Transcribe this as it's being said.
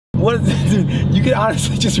What is this, dude? You can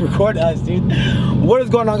honestly just record us, dude. What is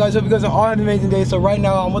going on, guys? Hope you guys are all having an amazing day. So right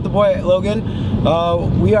now, I'm with the boy Logan.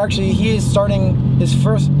 He is starting his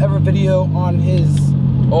first ever video on his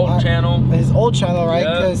old channel. His old channel, right?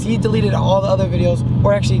 Because he deleted all the other videos,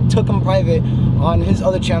 or actually took them private on his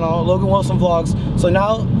other channel, Logan Wilson Vlogs. So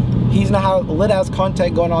now he's gonna have lit ass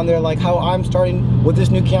content going on there, like how I'm starting with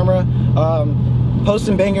this new camera,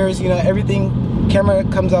 posting bangers. You know, everything camera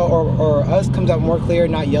comes out, or us comes out more clear,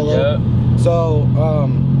 not yellow. So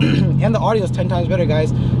and the audio is 10 times better,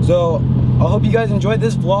 guys. So I hope you guys enjoyed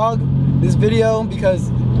this vlog, this video, because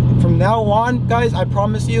from now on, guys, I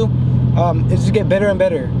promise you, it's just get better and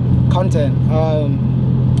better content.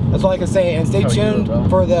 That's all I can say. And stay tuned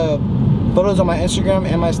for the photos on my Instagram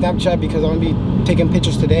and my Snapchat, because I'm gonna be taking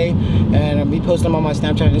pictures today and I'll be posting them on my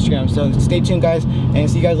Snapchat and Instagram. So stay tuned, guys, and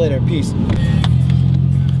see you guys later. Peace.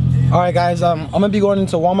 Alright, guys, I'm gonna be going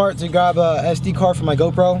into Walmart to grab a SD card for my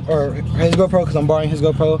GoPro, or his GoPro, because I'm borrowing his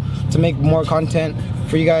GoPro to make more content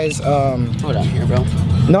for you guys. Hold on here, bro.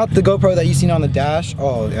 Not the GoPro that you seen on the dash.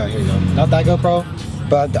 Oh yeah, here you go. Not that GoPro,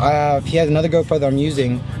 but he has another GoPro that I'm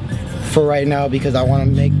using for right now because I want to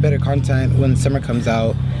make better content when summer comes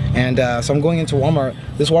out. And so I'm going into Walmart.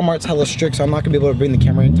 This Walmart's hella strict, so I'm not gonna be able to bring the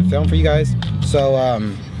camera in to film for you guys. So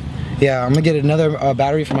yeah, I'm gonna get another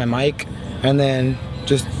battery for my mic, and then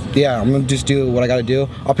just, yeah, I'm gonna just do what I gotta do.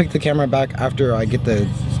 I'll pick the camera back after I get the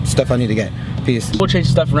stuff I need to get. Peace. We'll change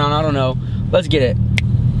stuff around, I don't know. Let's get it.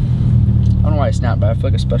 I don't know why I snapped, but I feel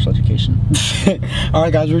like a special education.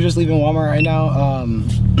 Alright, guys, we're just leaving Walmart right now.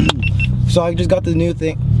 So I just got the new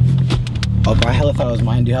thing. Oh, bro, I hella thought it was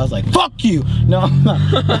mine, dude. I was like, fuck you! No, no.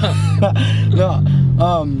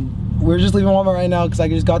 We're just leaving Walmart right now because I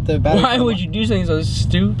just got the battery. Why would you do something so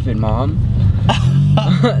stupid, Mom?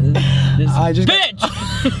 I just bitch!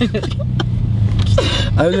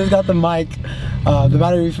 I just got the mic, the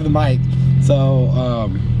battery for the mic. So,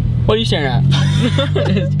 what are you staring at?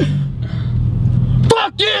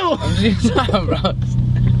 Fuck you! Stop, bro.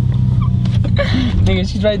 Nigga,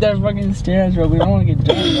 she's right there fucking staring, bro. We don't want to get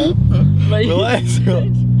done, bro. Relax, bro.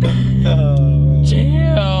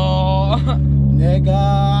 Chill.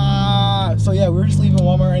 Nigga. So yeah, we're just leaving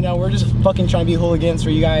Walmart right now. We're just fucking trying to be hooligans for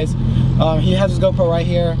you guys. He has his GoPro right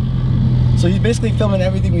here. So he's basically filming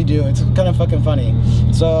everything we do. It's kind of fucking funny.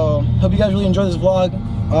 So hope you guys really enjoy this vlog.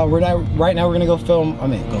 Right now we're gonna go film.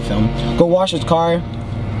 Go wash his car.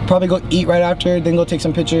 Probably go eat right after. Then go take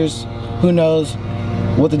some pictures. Who knows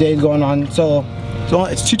what the day is going on. So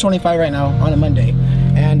it's 2:25 right now on a Monday,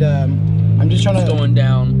 and I'm just trying to. It's going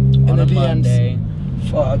down on a Monday.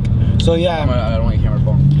 Fuck. So yeah. I don't want your camera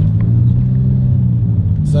phone.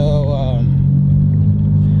 So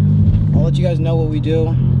I'll let you guys know what we do.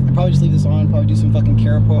 I'll probably just leave this on. Probably do some fucking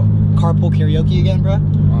carpool karaoke again, bro.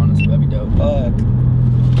 Honestly, that'd be dope. Fuck.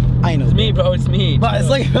 I know. It's me, bro. It's me. But it's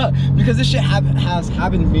like because this shit has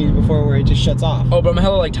happened to me before, where it just shuts off. Oh, bro, I'm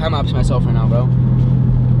hella like time lapse myself right now, bro.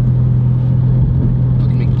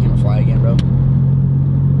 Fucking make the camera fly again, bro.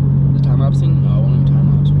 The time lapsing? No, I won't even time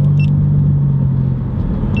lapse, bro.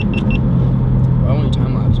 I won't even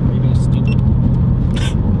time lapse, bro. You're being stupid.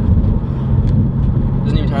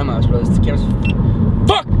 Doesn't even time lapse, bro. The camera's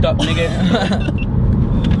fucked up, nigga.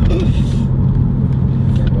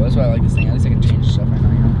 Okay, bro, that's why I like this thing. At least I can change stuff right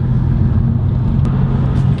now, you know.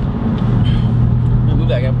 Move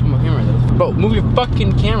that. I gotta put my camera there. Bro, move your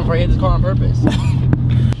fucking camera before I hit this car on purpose.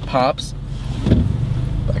 Pops.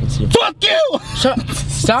 I can see it. Fuck you!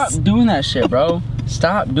 Stop doing that shit, bro.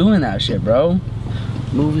 Stop doing that shit, bro.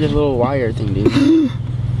 Move your little wire thing, dude.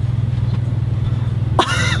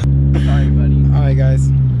 Sorry, buddy. Alright, guys.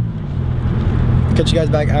 Catch you guys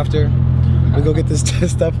back after. We go get this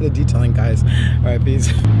stuff for the detailing, guys. Alright,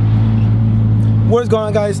 peace. What is going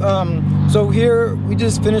on, guys? So here we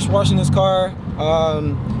just finished washing this car.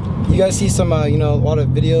 You guys see some, you know, a lot of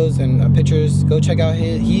videos and pictures. Go check out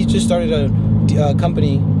he just started a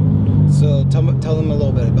company. So tell them a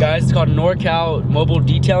little bit about guys, it's called NorCal Mobile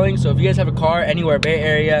Detailing. So if you guys have a car anywhere, Bay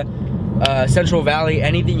Area, Central Valley,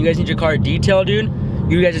 anything, you guys need your car detailed, dude,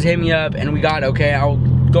 you guys just hit me up and we got it, okay? I'll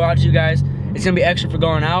go out to you guys. It's gonna be extra for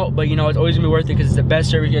going out, but you know, it's always gonna be worth it because it's the best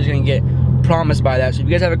service you guys are gonna get. Promised by that. So if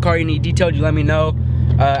you guys have a car you need detailed, you let me know.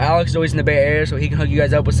 Alex is always in the Bay Area, so he can hook you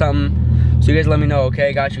guys up with something. So you guys let me know,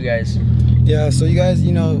 okay? Got you guys. Yeah, so you guys,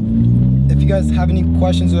 you know, if you guys have any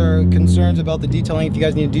questions or concerns about the detailing, if you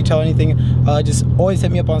guys need to detail anything, just always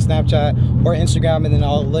hit me up on Snapchat or Instagram, and then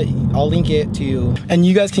I'll link it to you. And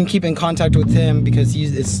you guys can keep in contact with him because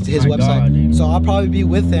it's his website. God, so I'll probably be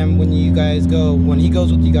with him when you guys go, when he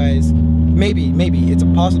goes with you guys. Maybe it's a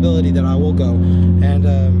possibility that I will go. And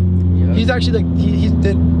he's actually like he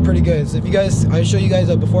did pretty good. So if you guys, I'll show you guys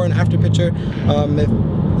a before and after picture.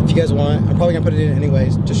 If you guys want, I'm probably gonna put it in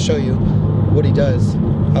anyways, just show you what he does.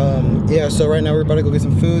 Yeah, so right now we're about to go get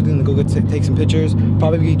some food and go take some pictures.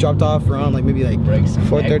 Probably get dropped off around like maybe like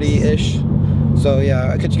 4:30 ish. So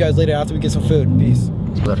yeah, I'll catch you guys later after we get some food. Peace.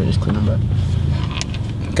 Better just clean them up.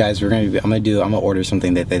 Guys, I'm gonna order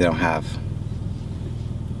something that they don't have.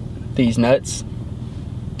 These nuts.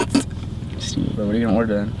 Bro, what are you gonna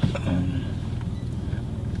order then?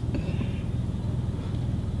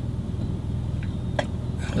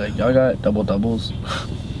 Like, y'all got double doubles.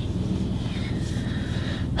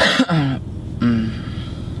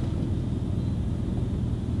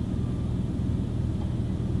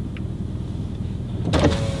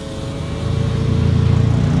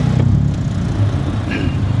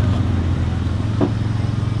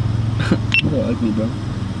 You're ugly, bro.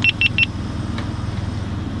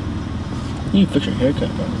 You need to fix your haircut,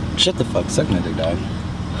 bro. Shut the fuck, suck my dick, dog.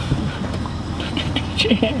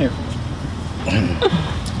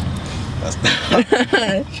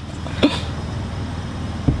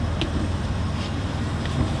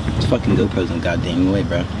 This fucking GoPro's in the goddamn way,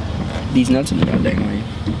 bro. These nuts in the goddamn way.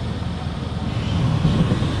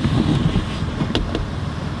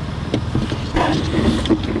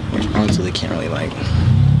 Honestly, they can't really like.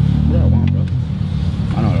 What do I want, bro?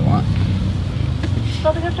 I know what I want.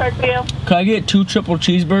 Something to start for you. Could I get 2 triple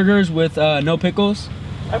cheeseburgers with no pickles?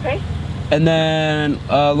 Okay. And then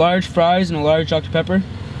large fries and a large Dr. Pepper.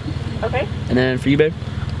 Okay. And then for you, babe?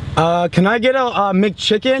 Can I get a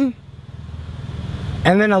McChicken?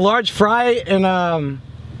 And then a large fry and a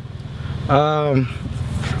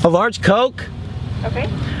large Coke? Okay.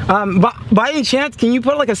 By any chance, can you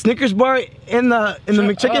put like a Snickers bar in the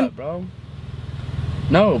McChicken? Up, bro.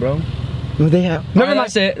 No, bro. What they have? Never mind.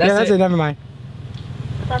 That's it. That's it. Never mind.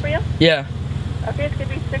 Start for you? Yeah. Okay, it's gonna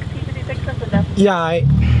be 16.56 cents a death. Yeah.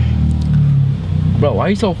 Bro, why are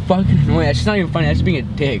you so fucking annoying? That's just not even funny. That's just being a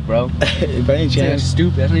dick, bro. By any That's chance.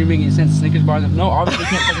 stupid. That's not even making any sense. Snickers bars. No, obviously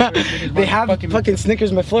they can't fucking Snickers They have fucking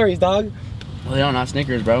Snickers McFlurries, dog. Well, they don't have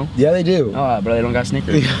Snickers, bro. Yeah, they do. Oh, bro, they don't got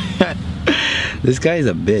Snickers. This guy is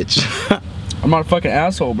a bitch. I'm not a fucking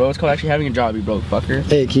asshole, bro. It's called actually having a job, you broke fucker.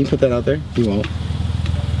 Hey, can you put that out there? You won't.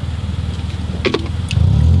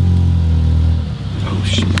 Oh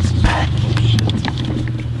shit.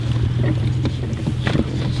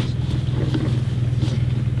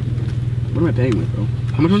 What am I paying with, bro?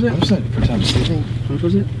 How much was it? I'm sorry for time sleeping. How much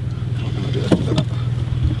was it?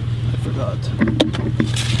 I forgot.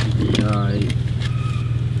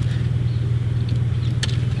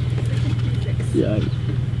 Yeah.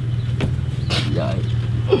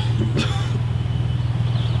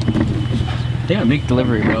 They gotta make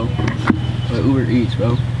delivery, bro. Uber Eats,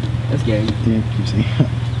 bro. That's gang. Yeah, keep saying.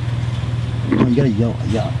 You gotta yell.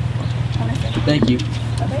 Yeah. Thank you.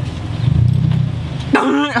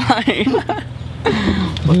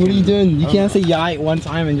 What are you doing? You can't say yeah one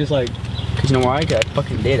time and just like. Cause you know why? I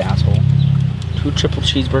fucking did, asshole. 2 triple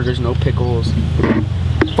cheeseburgers, no pickles.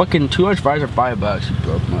 Fucking 2 large fries are $5, you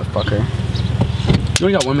broke motherfucker. You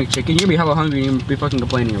only got 1 McChicken. You're gonna be hella hungry and you're gonna be fucking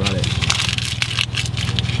complaining about it.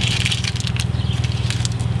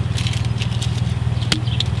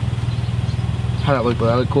 How'd that look, bro?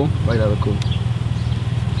 That look cool? Like that look cool.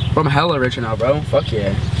 Bro, I'm hella rich now, bro. Fuck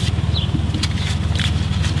yeah.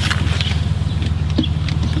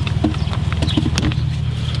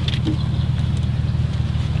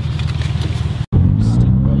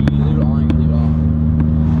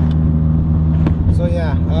 So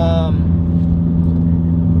yeah,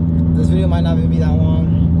 this video might not even be that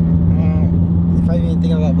long. If I even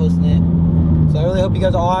think about posting it. So I really hope you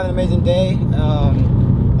guys all have an amazing day.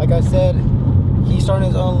 Like I said, he's starting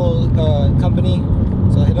his own little company.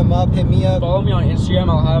 So hit him up, hit me up. Follow me on Instagram.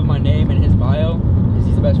 I'll have my name in his bio, because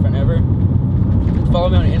he's the best friend ever. Follow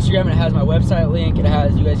me on Instagram, and it has my website link. It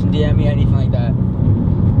has, you guys can DM me, anything like that.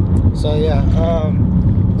 So yeah,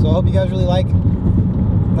 so I hope you guys really like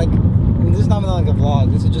this is not even like a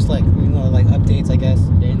vlog. This is just like, you know, like updates, I guess.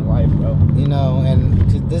 Day in the life, bro. You know, and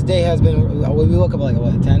this day has been, we woke up at like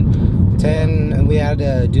what, 10, and we had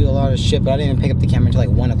to do a lot of shit, but I didn't even pick up the camera until like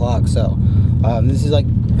 1 o'clock. So this is like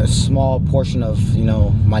a small portion of, you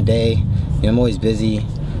know, my day. You know, I'm always busy.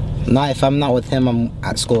 If I'm not with him, I'm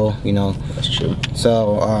at school, you know. That's true.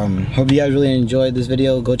 So hope you guys really enjoyed this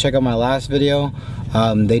video. Go check out my last video.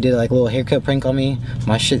 They did like a little haircut prank on me.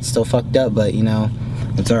 My shit's still fucked up, but you know,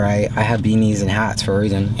 it's alright. I have beanies and hats for a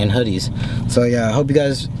reason, and hoodies. So yeah, I hope you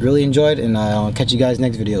guys really enjoyed, and I'll catch you guys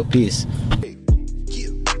next video. Peace.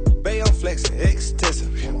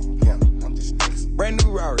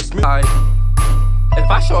 If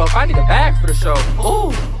I show up, I need a bag for the show.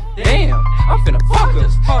 Ooh. Damn, I'm finna fuck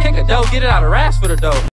us. Kick a dough, get it out of rats for the dough.